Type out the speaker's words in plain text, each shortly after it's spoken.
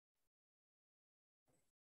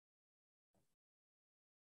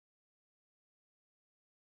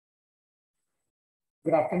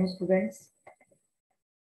Good afternoon, students.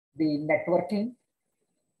 The networking,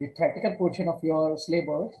 the theoretical portion of your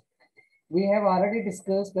syllabus, we have already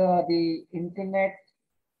discussed the internet,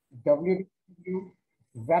 WWW,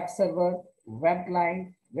 web server, web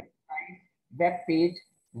client, web page,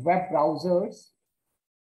 web browsers,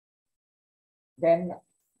 then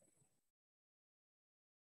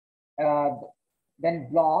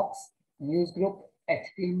blogs, news group,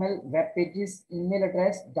 HTML, web pages, email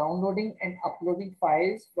address, downloading and uploading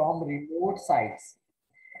files from remote sites.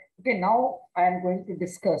 Okay, now I am going to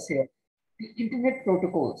discuss here the internet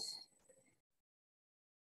protocols.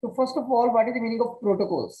 So first of all, what is the meaning of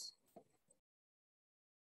protocols?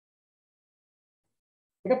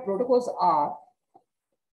 The protocols are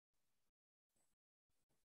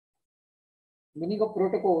meaning of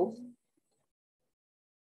protocols.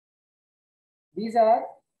 These are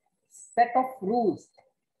set of rules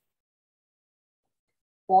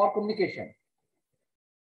for communication.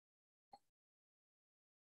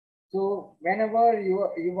 So whenever you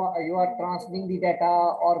are transmitting the data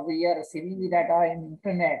or we are receiving the data in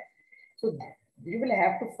internet, so you will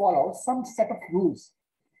have to follow some set of rules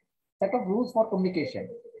for communication,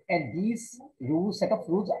 and these set of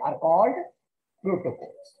rules are called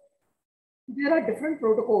protocols. There are different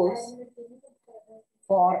protocols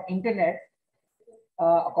for internet.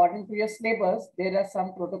 According to your syllabus, there are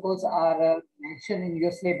some protocols are mentioned in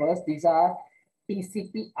your syllabus. These are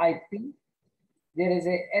TCP/IP. There is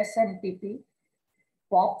a SMTP,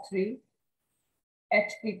 POP3,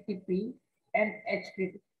 HTTP, and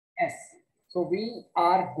HTTPS. So we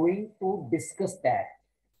are going to discuss that.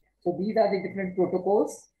 So these are the different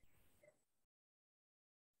protocols.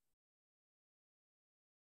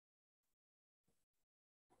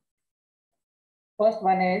 First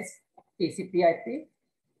one is TCP/IP,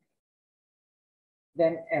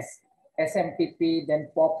 then SMTP,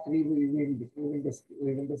 then POP3. We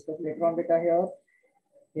will discuss later on beta here.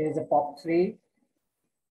 Here is a POP3.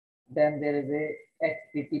 Then there is a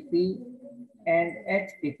HTTP and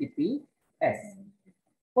HTTPS.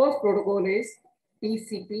 First protocol is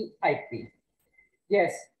TCP/IP.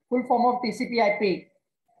 Yes, full form of TCP/IP.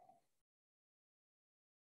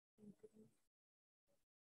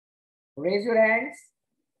 Raise your hands.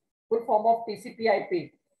 Full form of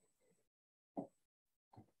TCP/IP.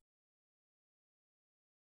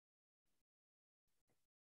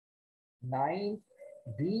 Nine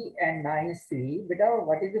B and 9C. Beta,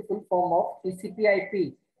 what is the full form of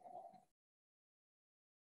TCP/IP?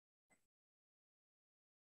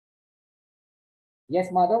 Yes,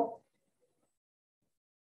 Madhav.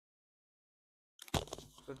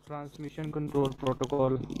 The transmission control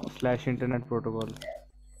protocol / internet protocol.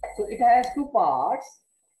 So it has two parts: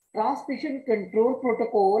 transmission control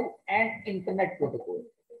protocol and internet protocol.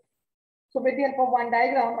 So with the help of one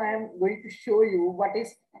diagram, I am going to show you what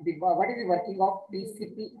is the working of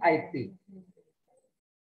TCP/IP.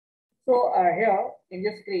 So here in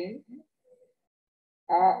your screen,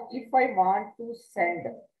 if I want to send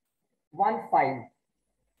one file,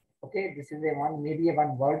 okay, this is maybe a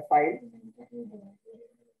one word file.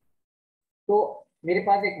 तो मेरे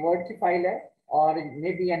पास एक word की file है और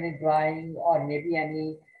maybe any drawing or maybe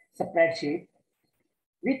any spreadsheet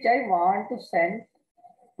which I want to send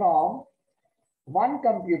from one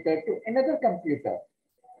computer to another computer.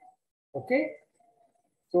 Okay,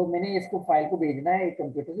 so मैंने इसको file को भेजना है एक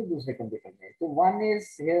कंप्यूटर से दूसरे कंप्यूटर में. So one is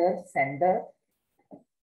here sender.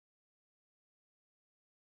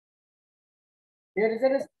 Here is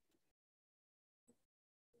a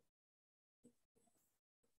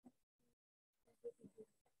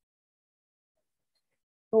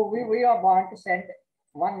so we want to send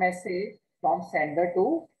one message from sender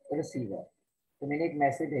to receiver. So मैंने एक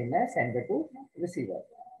मैसेज भेजना है sender to receiver.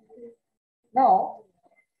 Now,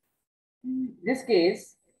 in this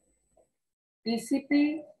case,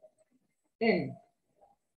 TCP in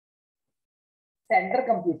sender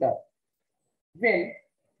computer will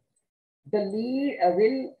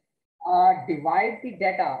divide the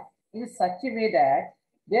data in such a way that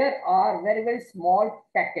there are very, very small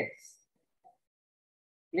packets.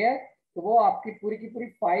 Clear? तो वो आपकी पूरी की पूरी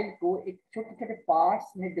फाइल को एक छोटे छोटे पार्ट्स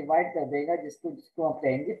में डिवाइड कर देगा जिसको आप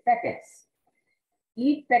कहेंगे packets.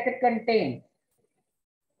 Each packet contain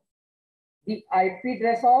the IP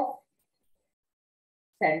address of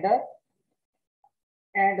sender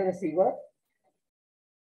and receiver,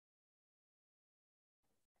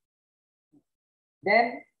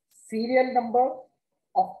 then serial number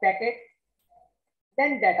of packet,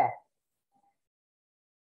 then data.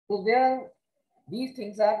 So these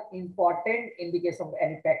things are important in the case of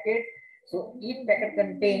any packet. So each packet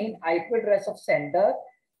contain IP address of sender,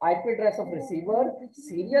 IP address of receiver,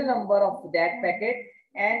 serial number of that packet,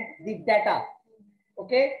 and the data.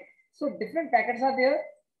 Okay, so different packets are there,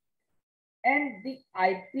 and the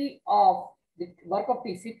IP of the work of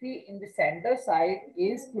TCP in the sender side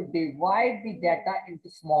is to divide the data into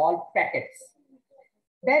small packets.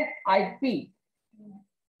 Then IP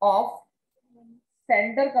of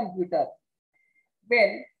sender computer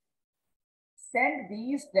will send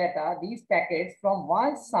these data, these packets from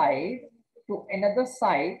one side to another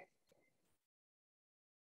side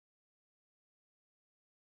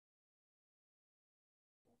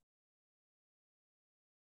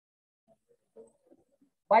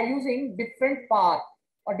by using different path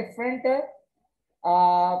or different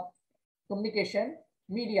communication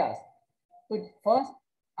medias. तो first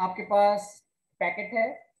आपके पास packet है,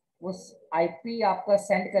 उस IP आपका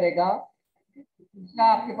send करेगा, दूसरा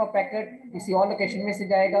आपके पास packet किसी और लोकेशन में से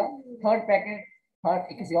जाएगा, थर्ड पैकेट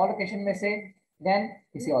थर्ड किसी और लोकेशन में से, देन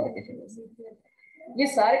किसी और लोकेशन में से। ये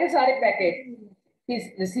सारे के सारे पैकेट किस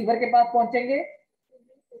रिसीवर के पास पहुंचेंगे,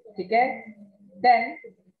 ठीक है। Then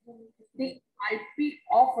the IP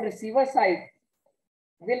of receiver side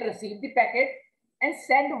will receive the packet and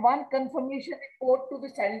send one confirmation report to the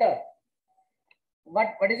sender.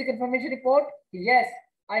 What is the confirmation report? Yes,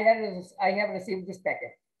 I have received this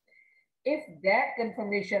packet. If that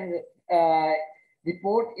confirmation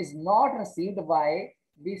report is not received by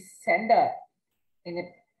the sender in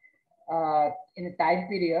a time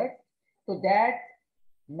period, so that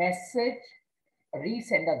message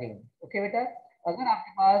resend again. Okay बेटा, अगर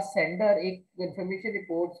आपके पास sender एक confirmation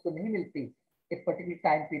reports को नहीं मिलती एक particular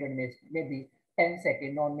time period में, maybe 10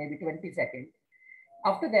 seconds or maybe 20 seconds,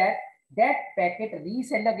 after that packet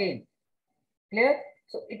resend again. Clear?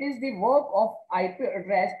 So it is the work of IP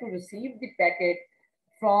address to receive the packet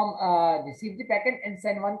from receive the packet and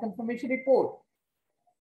send one confirmation report.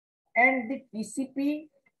 And the TCP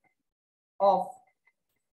of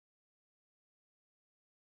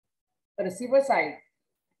the receiver side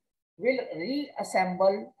will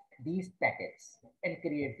reassemble these packets and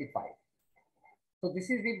create the file. So this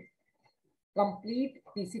is the complete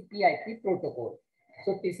TCP/IP protocol.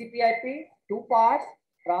 So TCP/IP, two parts: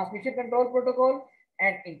 transmission control protocol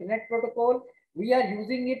and internet protocol. We are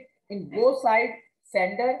using it in both sides,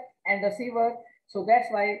 sender and receiver. So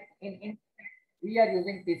that's why in we are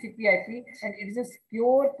using TCP/IP, and it is a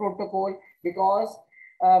secure protocol because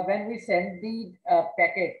when we send the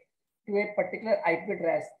packet to a particular IP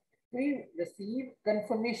address, we receive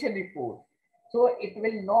confirmation report. So it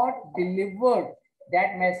will not deliver,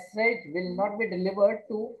 that message will not be delivered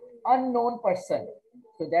to unknown person.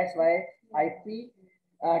 So that's why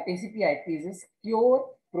TCP/IP is a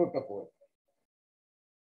secure protocol.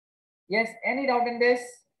 Yes, any doubt in this?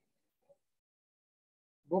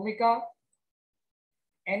 Bhumika,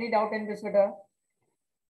 any doubt in this, Vita?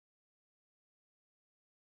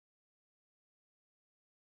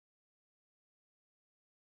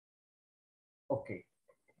 Okay.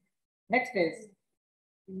 Next is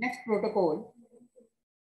next protocol.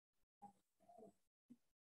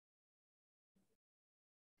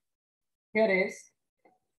 Here is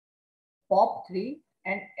POP3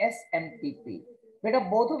 and SMTP. But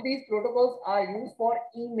both of these protocols are used for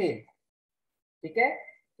email. ठीक है,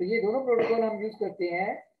 तो ये दोनों protocol हम use करते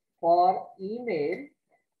हैं for email.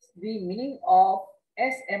 The meaning of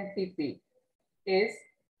SMTP is,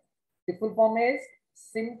 the full form is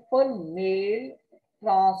Simple Mail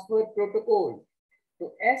Transfer Protocol.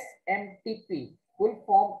 So SMTP full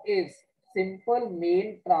form is Simple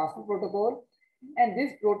Mail Transfer Protocol, and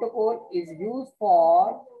this protocol is used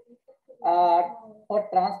for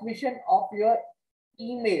transmission of your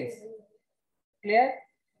emails. Clear?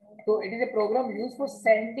 So it is a program used for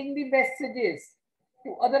sending the messages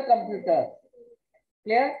to other computer.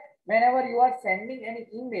 Clear? Whenever you are sending any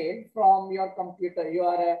email from your computer,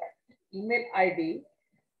 your email ID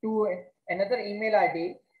to another email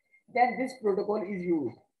ID, then this protocol is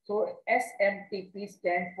used. So SMTP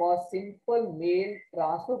stands for Simple Mail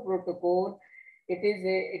Transfer Protocol. It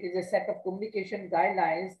is a set of communication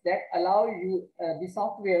guidelines that allow you the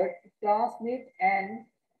software to transmit an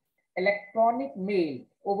electronic mail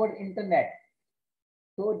over the internet.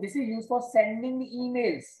 So this is used for sending the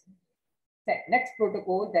emails. Next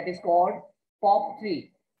protocol, that is called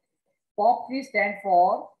POP3. POP3 stands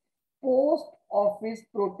for Post Office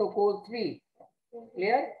Protocol 3.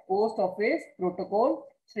 Clear? Post Office Protocol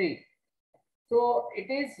 3. So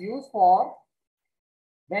it is used for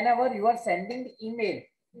whenever you are sending the email.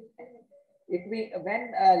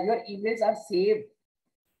 When your emails are saved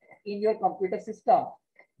in your computer system,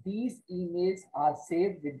 these emails are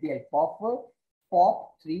saved with the help of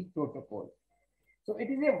POP3 protocol. So it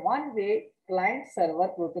is a one-way client-server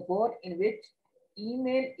protocol in which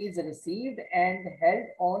email is received and held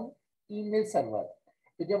on email server.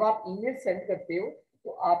 तो जब आप email send करते हो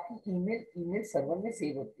तो आपकी email email server में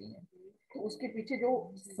save होती है. तो उसके पीछे जो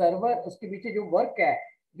सर्वर, उसके पीछे जो वर्क है,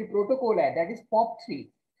 जो प्रोटोकॉल है, that is POP3.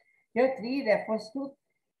 Here 3 refers to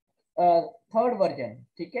third version,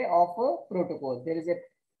 ठीक है, of protocol. There is a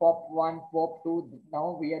POP1, POP2. Now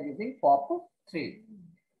we are using POP3.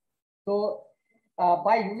 So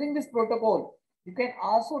by using this protocol, you can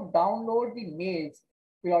also download the mails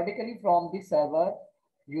periodically from the server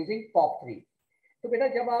using POP3. तो बेटा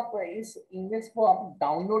जब आप इस emails को आप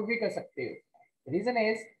download भी कर सकते हो. Reason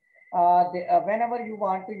is whenever you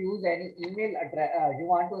want to use any email address, you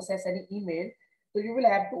want to access any email, so you will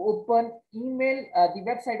have to open email the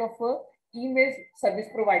website of email service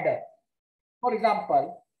provider. For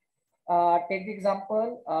example, take the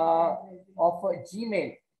example of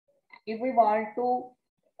Gmail. If we want to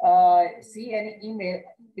see any email,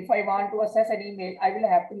 if I want to access an email, I will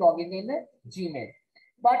have to log in Gmail.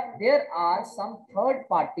 But there are some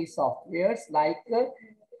third-party softwares like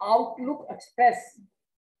Outlook Express.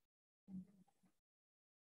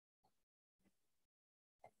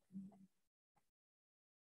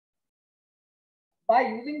 By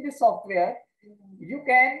using this software, you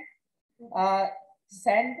can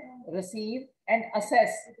send, receive, and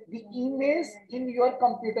access the emails in your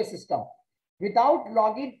computer system without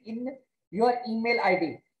logging in your email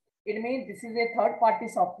ID. It means this is a third-party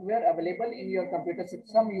software available in your computer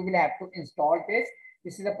system. You will have to install this.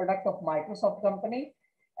 This is a product of Microsoft company.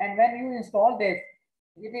 And when you install this,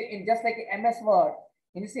 in just like MS Word,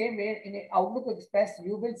 in the same way, in Outlook Express,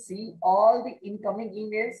 you will see all the incoming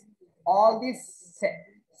emails, all these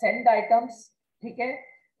send items. Okay,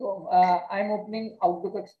 so I'm opening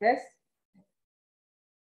Outlook Express.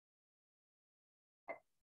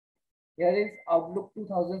 Here is Outlook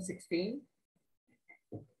 2016.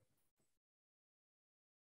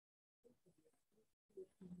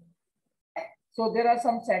 So there are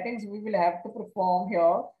some settings we will have to perform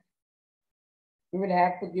here. We will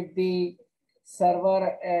have to give the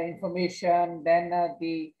server information, then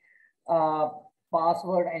the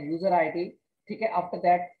password and user ID. Okay, after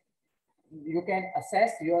that, you can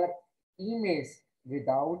access your emails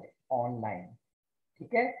without online.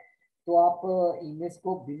 ठीक है, तो आप emails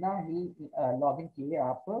को बिना ही login किए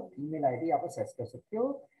आप email ID आप access कर सकते हो.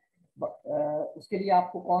 उसके लिए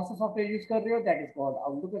आपको कौन सा सॉफ्टवेयर यूज कर रहे हो? That is called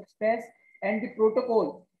outlook express. And the protocol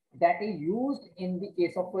that is used in the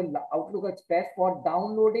case of Outlook Express for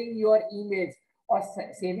downloading your emails or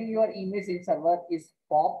saving your emails in server is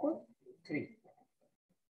POP3.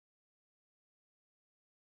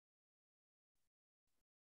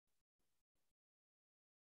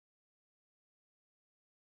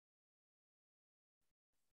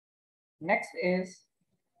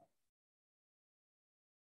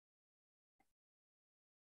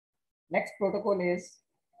 Next protocol is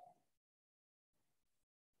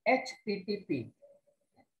HTTP.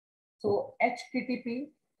 So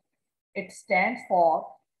HTTP, it stands for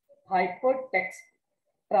Hypertext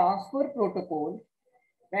Transfer Protocol.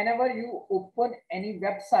 Whenever you open any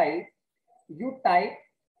website, you type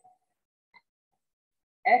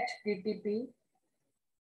HTTP :/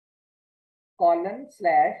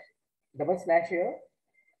 here,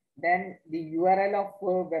 then the URL of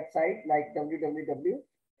website like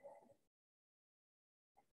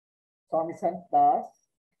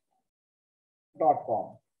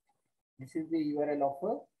www.swamisantdas.com. This is the URL of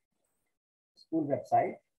a school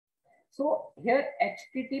website. So here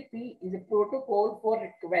HTTP is a protocol for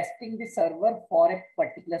requesting the server for a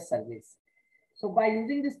particular service. So by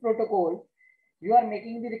using this protocol, you are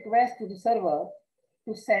making the request to the server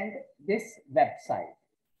to send this website.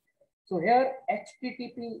 So here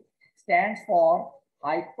HTTP stands for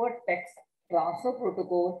Hypertext Transfer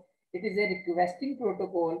Protocol. It is a requesting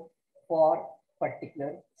protocol for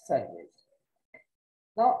particular service.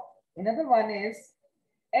 Now another one is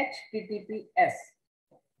HTTPS.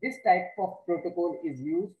 This type of protocol is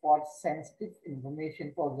used for sensitive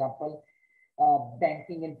information, for example,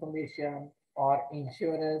 banking information or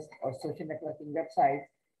insurance or social networking websites.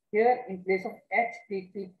 Here in place of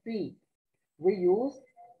HTTP, we use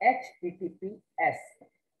HTTPS.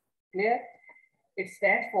 Clear? It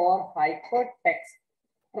stands for Hypertext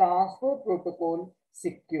Transfer Protocol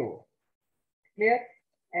Secure. Clear?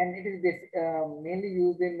 And it is mainly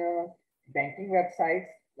used in banking websites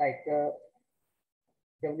like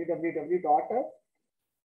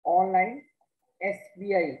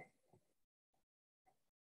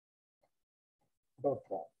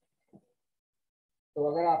www.onlinesbi.com. तो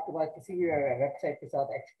अगर आपके पास किसी भी website के साथ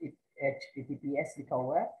HTTPS लिखा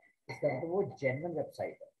हुआ है, इसका मतलब वो जेन्युइन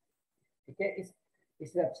वेबसाइट है. ठीक है,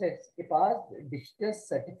 इस वेबसाइट के पास डिजिटल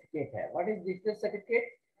सर्टिफिकेट है. What is digital certificate?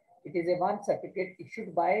 It is a one certificate issued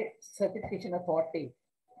by certification authority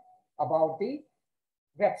about the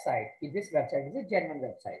website. If this website is a genuine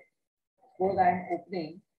website. Suppose I am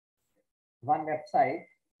opening one website,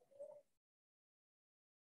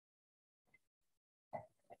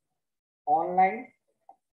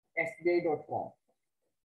 onlinesbi.com.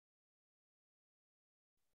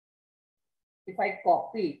 If I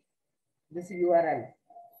copy this URL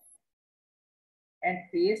and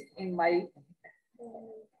paste in my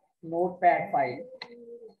notepad file,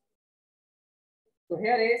 so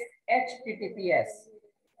here is HTTPS.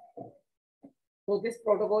 So this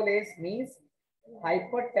protocol means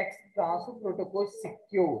hypertext transfer protocol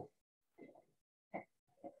secure.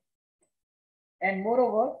 And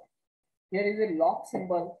moreover, here is a lock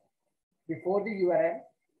symbol before the URL.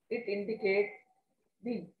 It indicates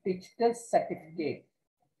the digital certificate.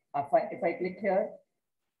 If I click here,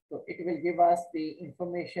 so it will give us the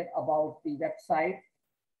information about the website.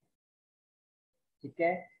 ठीक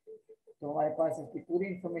है, तो हमारे पास इसकी पूरी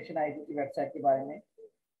information आएगी कि website के बारे में.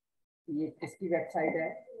 ये किसकी वेबसाइट है,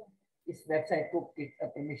 इस वेबसाइट को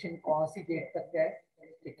परमिशन कौन सी डेट तक है,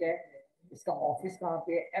 ठीक है, इसका ऑफिस कहाँ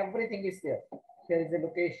पे, everything is there. Here is the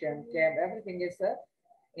location, cab, everything is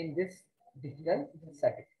in this digital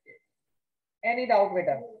certificate. Any doubt,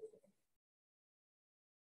 beta?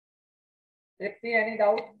 Tripti, any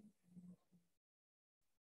doubt?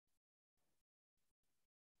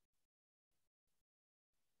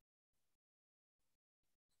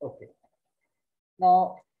 Okay.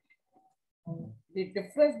 Now, the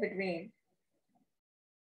difference between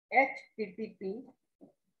HTTP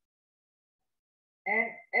and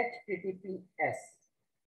HTTPS,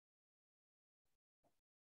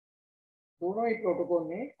 दोनों ही protocol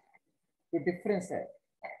में जो डिफरेंस है.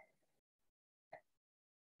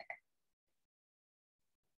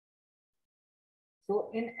 So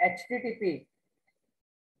in HTTP,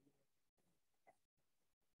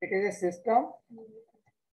 it is a system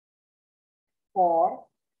for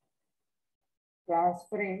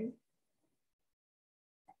transferring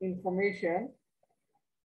information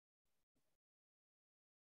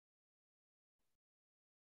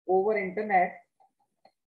over internet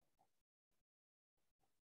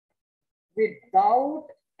without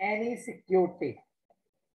any security.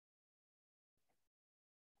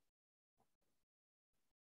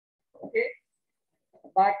 Okay,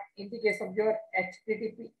 but in the case of your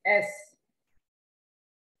HTTPS,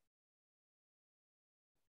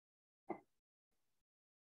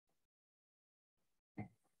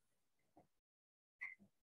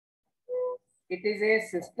 it is a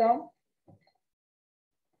system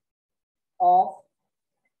of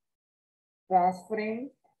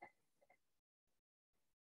transferring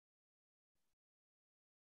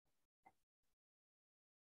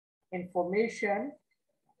information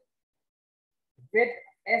with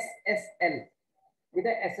SSL. With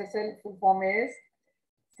the SSL, full form is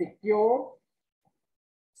secure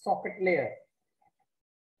socket layer.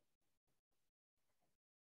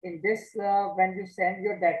 In this, when you send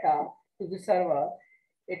your data to the server,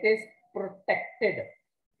 it is protected.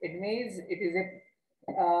 It means it is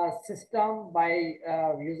a system by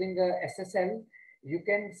using the SSL. You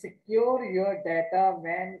can secure your data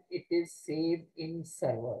when it is saved in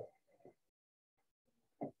server.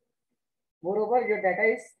 Moreover, your data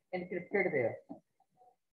is encrypted there.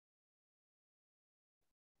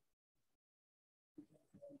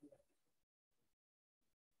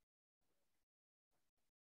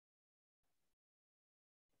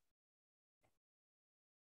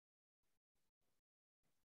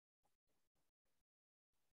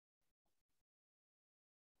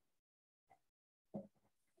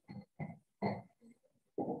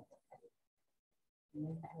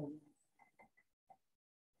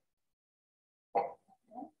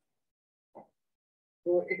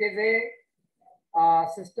 So it is a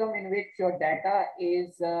system in which your data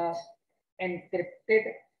is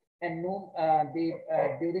encrypted and no,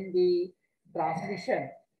 during the transmission,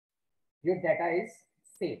 your data is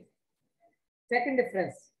safe. Second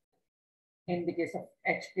difference in the case of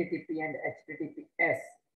HTTP and HTTPS.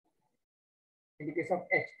 In the case of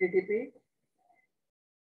HTTP,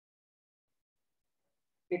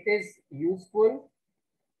 it is useful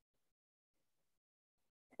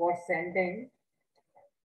for sending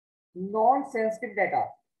non-sensitive data.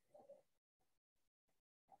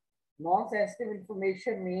 Non-sensitive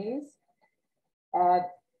information means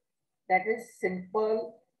that is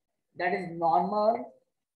simple, that is normal,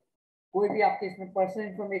 कोई भी आपके इसमें personal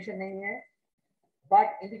information नहीं है. But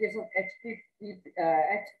in the case of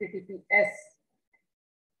HTTPS,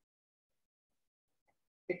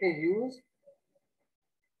 it is used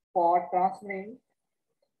for transferring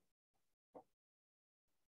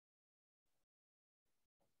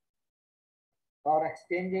or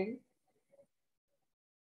exchanging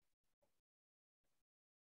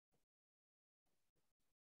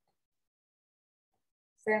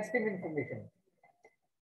sensitive information.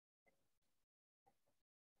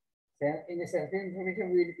 In the sensitive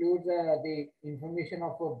information, we include the information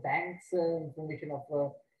of banks, information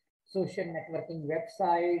of social networking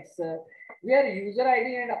websites, where user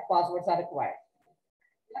ID and passwords are required.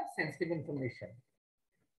 That's sensitive information.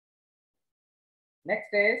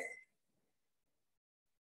 Next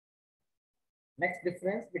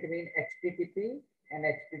difference between HTTP and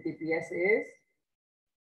HTTPS is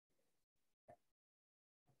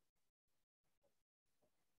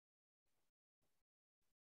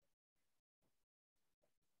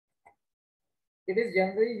it is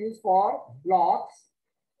generally used for blogs,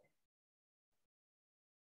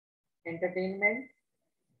 entertainment,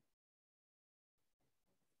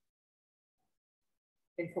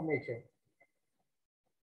 information,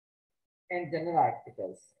 and general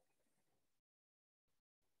articles.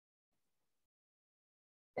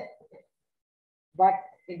 But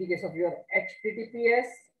in the case of your HTTPS,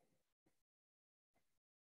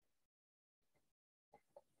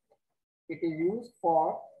 it is used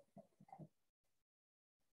for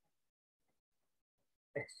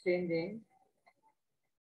exchanging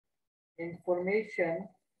information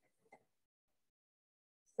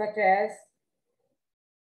such as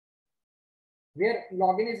where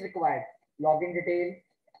login is required, login detail,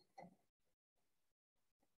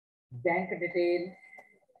 bank detail,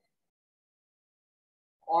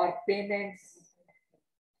 or payments.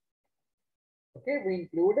 Okay, we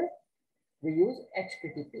use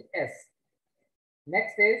HTTPS.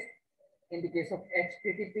 Next is, in the case of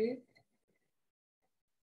HTTP,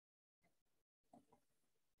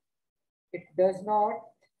 it does not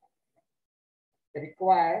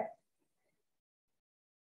require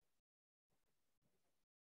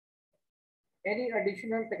any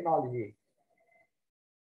additional technology.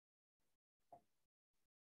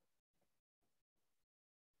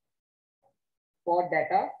 For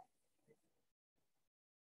data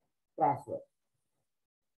transfer.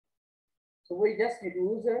 So we just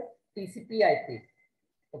use TCP/IP,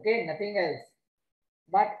 okay, nothing else.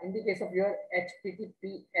 But in the case of your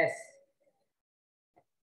HTTPS,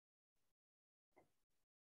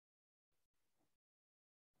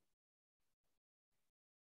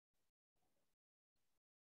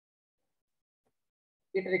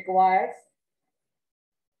 it requires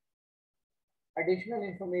additional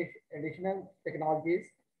information, additional technologies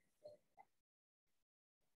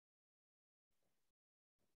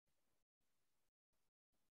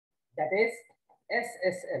that is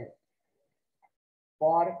SSL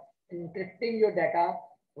for encrypting your data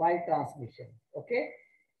while transmission. Okay,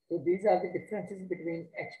 so these are the differences between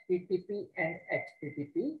HTTP and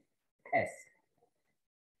HTTPS.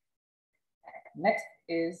 Next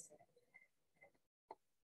is,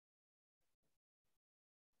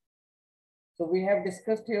 so we have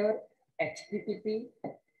discussed here HTTP,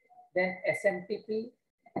 then SMTP,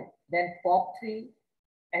 then POP3,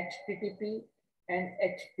 HTTP, and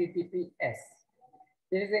HTTPS.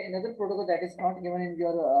 There is another protocol that is not given in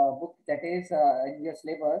your book, that is in your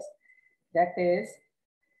syllabus, that is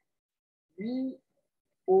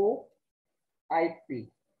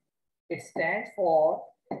VoIP. It stands for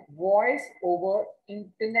Voice over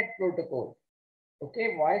Internet Protocol.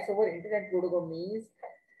 Okay, Voice over Internet Protocol means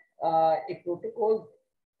a protocol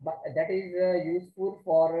that is useful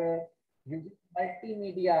for using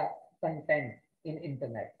multimedia content in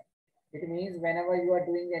internet. It means whenever you are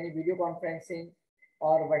doing any video conferencing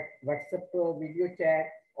or WhatsApp video chat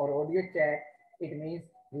or audio chat, it means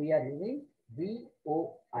we are using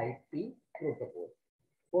VoIP protocol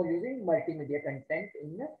for using multimedia content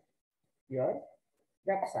in your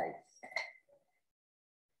websites.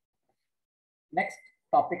 Next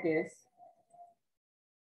topic is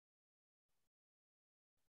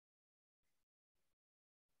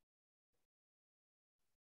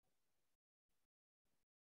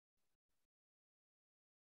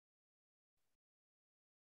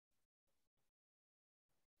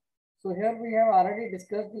so here we have already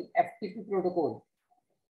discussed the FTP protocol.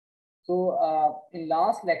 So in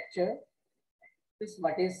last lecture, this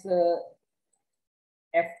what is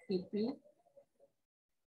FTP.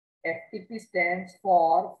 FTP stands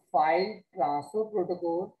for File Transfer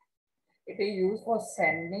Protocol. It is used for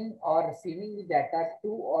sending or receiving the data to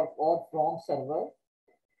or from server.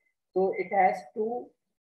 So it has two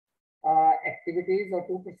activities or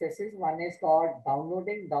two processes. One is called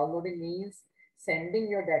downloading. Downloading means sending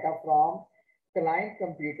your data from client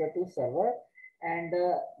computer to server. And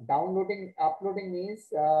uploading means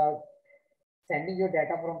sending your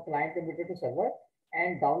data from client computer to server,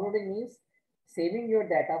 and downloading means saving your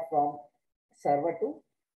data from server to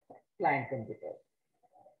client computer.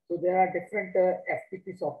 So there are different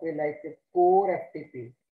FTP software like Core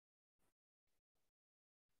FTP.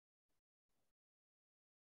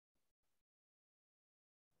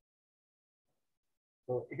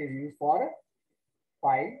 So it is used for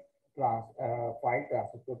file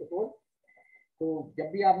transfer protocol. तो जब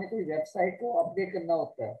भी आपने कोई website को update करना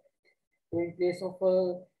होता है, तो in case of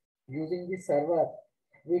using the server,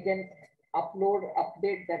 we can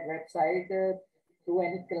update that website to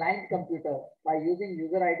any client computer by using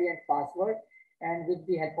user ID and password, and with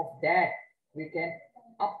the help of that, we can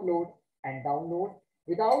upload and download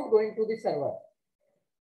without going to the server.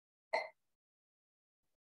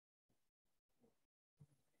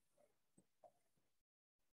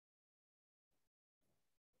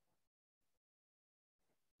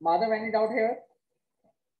 Madhav, any doubt here?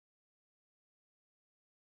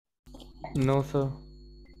 No, sir.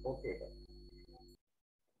 Okay.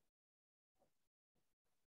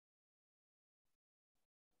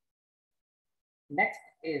 Next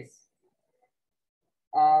is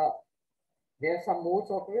there are some more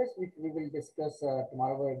softwares which we will discuss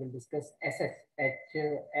tomorrow. We will discuss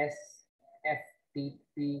SSH,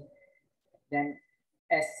 SFTP, then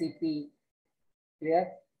SCP.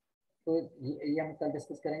 Clear? तो ये हम कल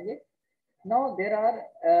discuss करेंगे. Now there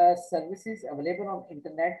are services available on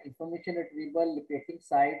internet, information retrieval, locating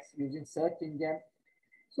sites using search engine.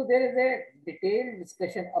 So there is a detailed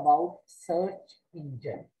discussion about search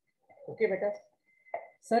engine. Okay, beta.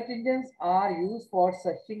 Search engines are used for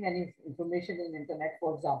searching any information in internet,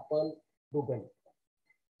 for example, Google.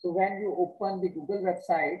 So when you open the Google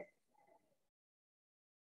website,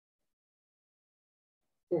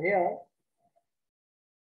 so here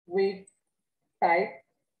we type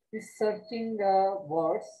the searching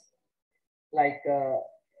words like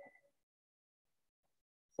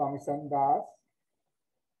Swami Sandas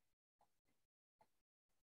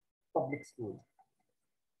Public School.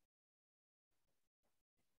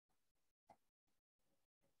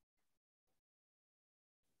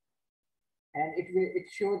 And it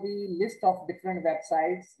show the list of different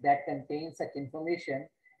websites that contain such information.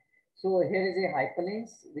 So here is a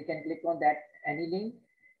hyperlinks. We can click on that any link,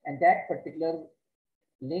 and that particular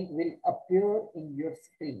link will appear in your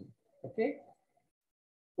screen. Okay.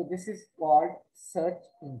 So this is called search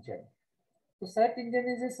engine. So search engine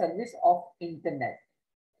is a service of internet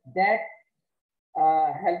that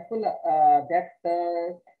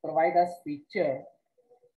provide us feature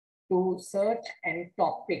to search any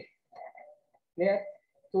topic. Clear?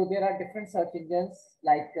 So there are different search engines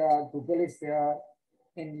like Google is there.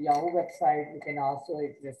 In Yahoo website, you can also,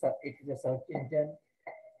 it is a search engine.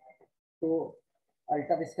 So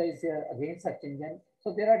Alta Vista is again search engine.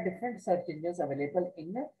 So there are different search engines available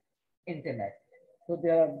in the internet. So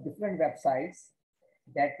there are different websites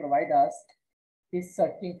that provide us this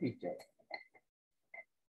searching feature.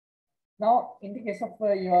 Now, in the case of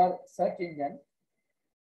your search engine,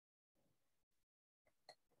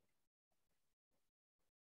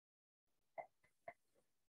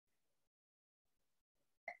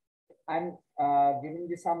 I'm giving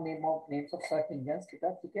you some names of search engines.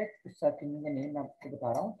 ठीक है, search engine का name मैं आपको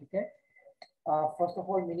बता रहा हूँ. ठीक है. First of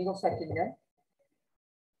all, meaning of search engine.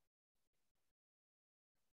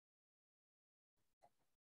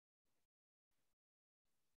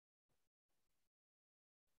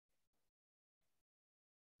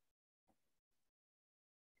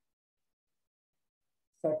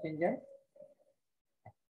 Search engine.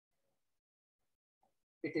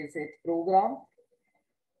 It is a program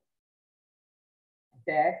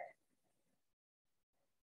that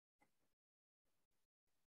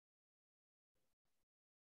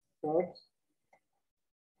search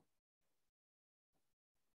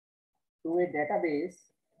to a database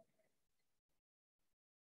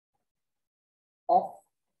of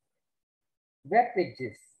web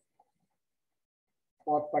pages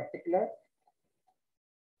for particular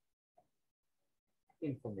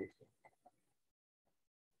information.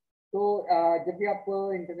 तो जब भी आप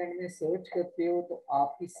इंटरनेट में सर्च करते हो तो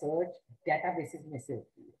आपकी सर्च डेटाबेसेस में से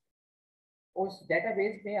होती है. उस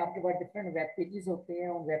डेटाबेस में आपके पास डिफरेंट वेब पेजेस होते हैं.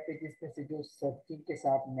 उन वेब पेजेस में से जो सर्चिंग के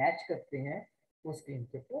साथ मैच करते हैं वो स्क्रीन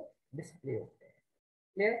के ऊपर डिस्प्ले होते हैं.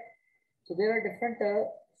 Clear? So there are different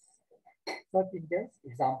search engines.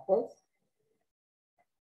 Examples: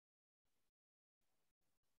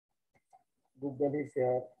 Google is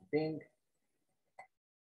here, Bing,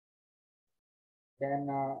 then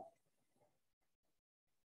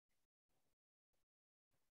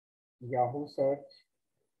Yahoo search,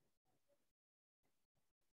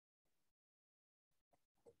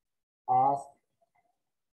 Ask,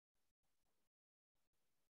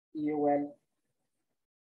 EOL.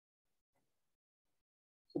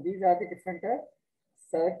 So these are the different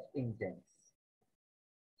search engines.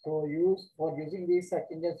 So for using these search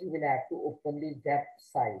engines, you will have to open the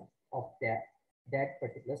website of that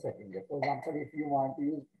particular search engine. For example, if you want to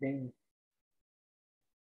use Bing,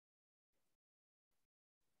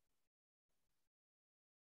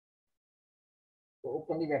 so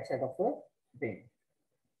open the website of Bing,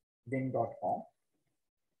 bing.com.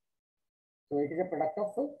 So it is a product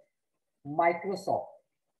of Microsoft.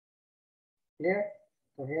 Clear?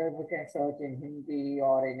 So here we can search in Hindi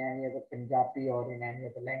or in any other Punjabi or in any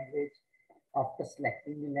other language. After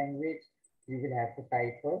selecting the language, you will have to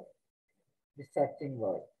type the searching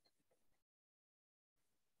word.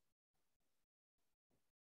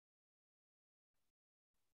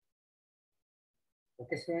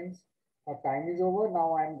 Okay, students, our time is over.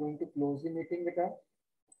 Now I am going to close the meeting with her.